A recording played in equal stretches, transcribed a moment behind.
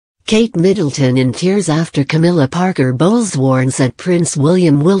Kate Middleton in tears after Camilla Parker Bowles warns that Prince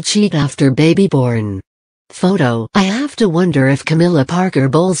William will cheat after baby born. Photo. I have to wonder if Camilla Parker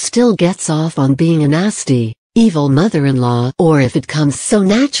Bowles still gets off on being a nasty, evil mother-in-law, or if it comes so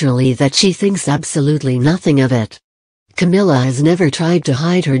naturally that she thinks absolutely nothing of it. Camilla has never tried to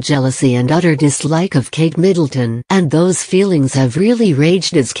hide her jealousy and utter dislike of Kate Middleton, and those feelings have really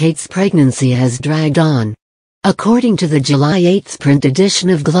raged as Kate's pregnancy has dragged on. According to the July 8 print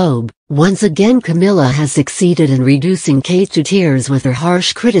edition of Globe, once again Camilla has succeeded in reducing Kate to tears with her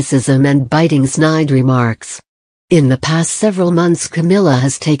harsh criticism and biting snide remarks. In the past several months Camilla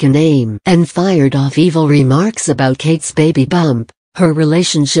has taken aim and fired off evil remarks about Kate's baby bump, her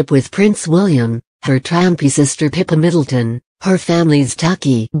relationship with Prince William, her trampy sister Pippa Middleton, her family's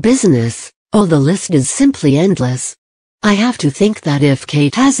tacky business. Oh, the list is simply endless. I have to think that if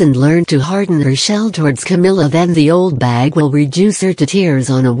Kate hasn't learned to harden her shell towards Camilla, then the old bag will reduce her to tears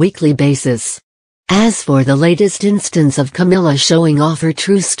on a weekly basis. As for the latest instance of Camilla showing off her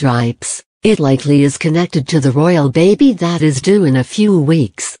true stripes, it likely is connected to the royal baby that is due in a few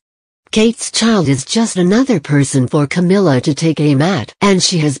weeks. Kate's child is just another person for Camilla to take aim at, and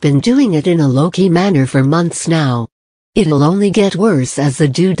she has been doing it in a low-key manner for months now. It'll only get worse as the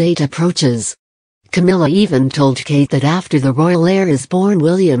due date approaches. Camilla even told Kate that after the royal heir is born,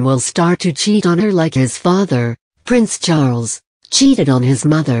 William will start to cheat on her like his father, Prince Charles, cheated on his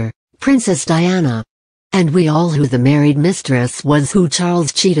mother, Princess Diana. And we all who the married mistress was who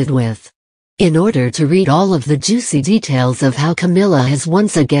Charles cheated with. In order to read all of the juicy details of how Camilla has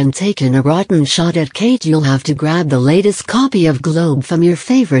once again taken a rotten shot at Kate, you'll have to grab the latest copy of Globe from your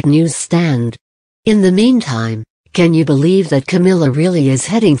favorite newsstand. In the meantime, can you believe that Camilla really is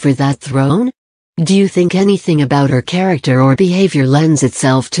heading for that throne? Do you think anything about her character or behavior lends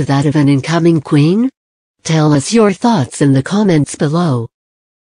itself to that of an incoming queen? Tell us your thoughts in the comments below.